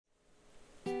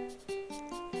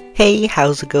Hey,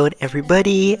 how's it going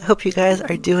everybody? Hope you guys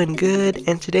are doing good,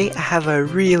 and today I have a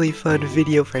really fun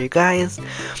video for you guys.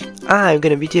 I'm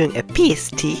gonna be doing a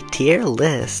PST tier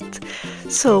list.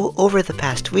 So over the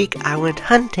past week I went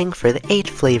hunting for the 8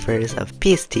 flavors of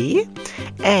PST,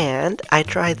 and I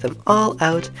tried them all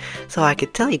out so I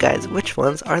could tell you guys which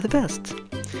ones are the best.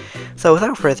 So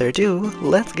without further ado,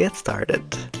 let's get started.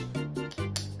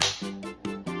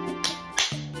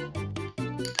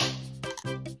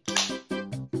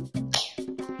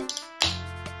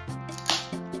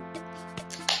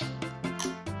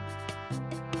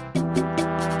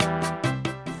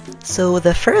 So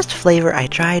the first flavor I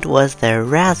tried was the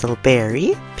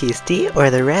Razzleberry PST, or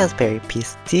the Raspberry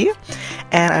PST,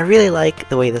 and I really like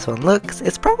the way this one looks.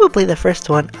 It's probably the first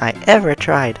one I ever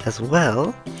tried as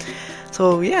well.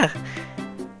 So yeah,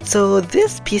 so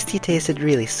this PST tasted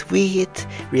really sweet,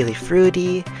 really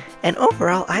fruity, and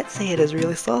overall I'd say it is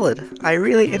really solid. I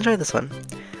really enjoyed this one.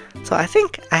 So I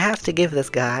think I have to give this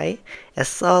guy a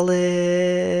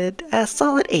solid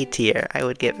A tier, I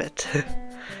would give it.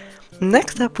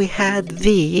 Next up we had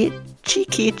the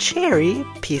Cheeky Cherry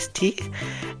PST,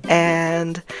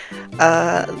 and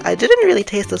I didn't really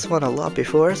taste this one a lot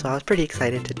before, so I was pretty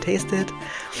excited to taste it.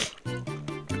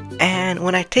 And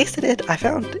when I tasted it, I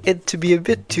found it to be a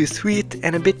bit too sweet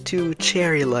and a bit too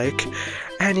cherry-like.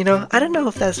 And you know, I don't know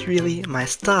if that's really my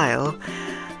style.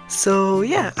 So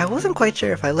yeah, I wasn't quite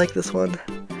sure if I liked this one.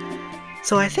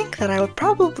 So I think that I would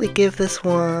probably give this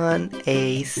one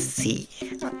a C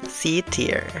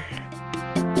tier.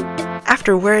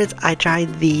 Afterwards, I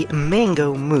tried the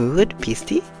Mango Mood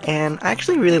PST, and I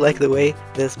actually really like the way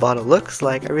this bottle looks.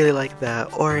 Like, I really like the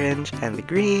orange and the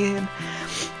green,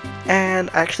 and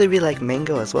I actually really like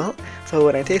mango as well. So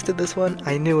when I tasted this one,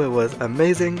 I knew it was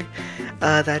amazing.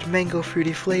 That mango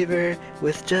fruity flavor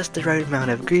with just the right amount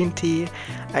of green tea,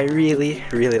 I really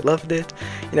loved it.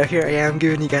 You know, here I am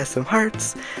giving you guys some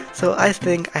hearts, so I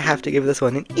think I have to give this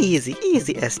one an easy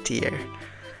S tier.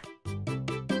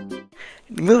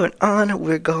 Moving on,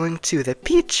 we're going to the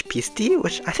Peach PST,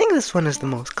 which I think this one is the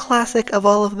most classic of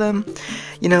all of them.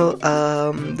 You know,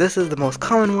 this is the most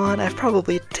common one. I've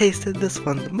probably tasted this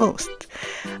one the most.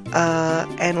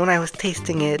 And when I was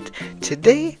tasting it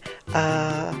today,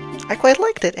 I quite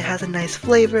liked it. It has a nice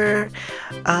flavor.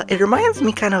 It reminds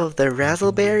me kind of of the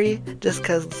Razzleberry, just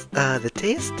because the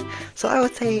taste. So I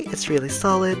would say it's really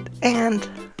solid, and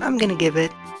I'm gonna give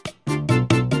it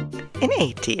an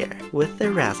A tier with the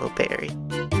Razzleberry.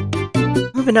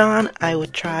 Moving on, I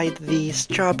would try the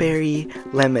Strawberry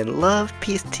Lemon Love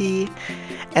PST,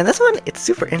 and this one, it's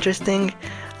super interesting.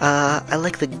 I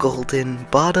like the golden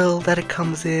bottle that it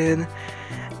comes in,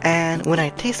 and when I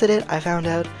tasted it, I found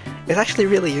out it's actually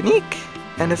really unique,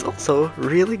 and it's also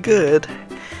really good.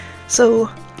 So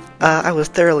I was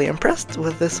thoroughly impressed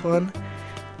with this one,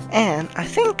 and I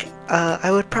think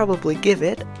I would probably give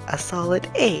it a solid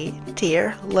A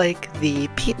tier, like the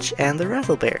Peach and the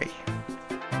Razzleberry.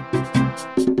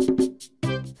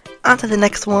 On to the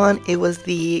next one. It was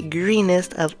the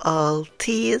greenest of all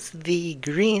teas, the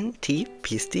Green Tea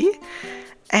PST.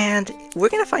 And we're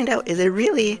gonna find out, is it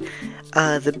really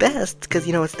the best? Because,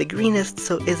 you know, it's the greenest,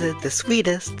 so is it the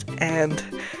sweetest? And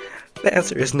the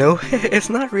answer is no. It's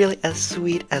not really as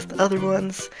sweet as the other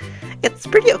ones. It's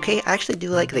pretty okay. I actually do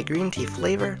like the green tea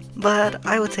flavor, but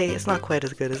I would say it's not quite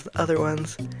as good as the other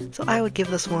ones. So I would give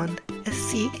this one a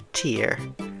C tier.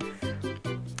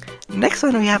 Next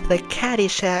one, we have the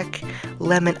Caddyshack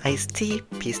Lemon Iced Tea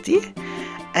PST,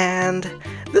 and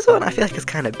this one I feel like is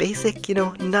kind of basic, you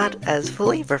know, not as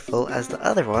flavorful as the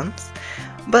other ones,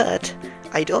 but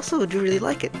I also do really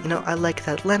like it. You know, I like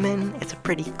that lemon. It's a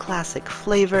pretty classic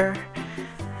flavor,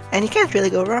 and you can't really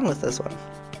go wrong with this one.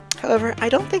 However, I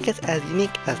don't think it's as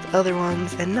unique as the other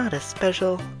ones, and not as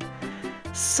special.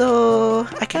 So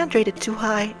I can't rate it too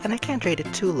high, and I can't rate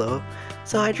it too low,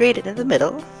 so I'd rate it in the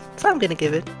middle, so I'm gonna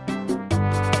give it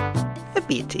a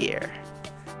B tier.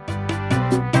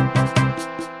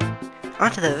 On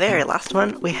to the very last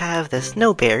one, we have the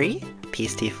Snowberry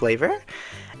PST flavor.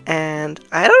 And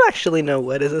I don't actually know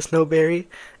what is a snowberry.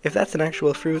 If that's an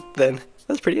actual fruit, then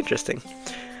that's pretty interesting.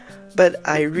 But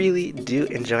I really do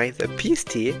enjoy the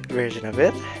PST version of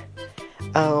it.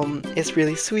 It's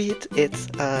really sweet, it's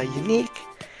unique,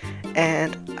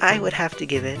 and I would have to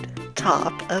give it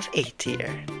top of A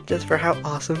tier, just for how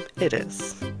awesome it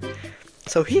is.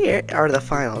 So here are the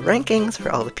final rankings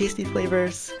for all the PST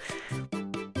flavors.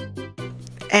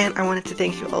 And I wanted to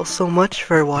thank you all so much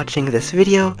for watching this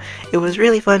video. It was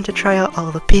really fun to try out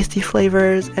all the pasty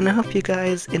flavors, and I hope you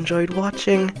guys enjoyed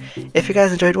watching. If you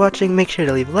guys enjoyed watching, make sure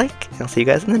to leave a like, and I'll see you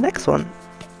guys in the next one.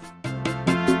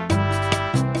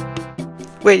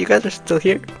 Wait, you guys are still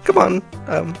here? Come on,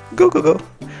 go.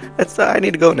 I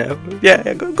need to go now.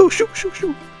 Yeah, go, shoot.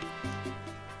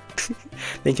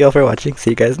 Thank you all for watching.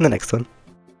 See you guys in the next one.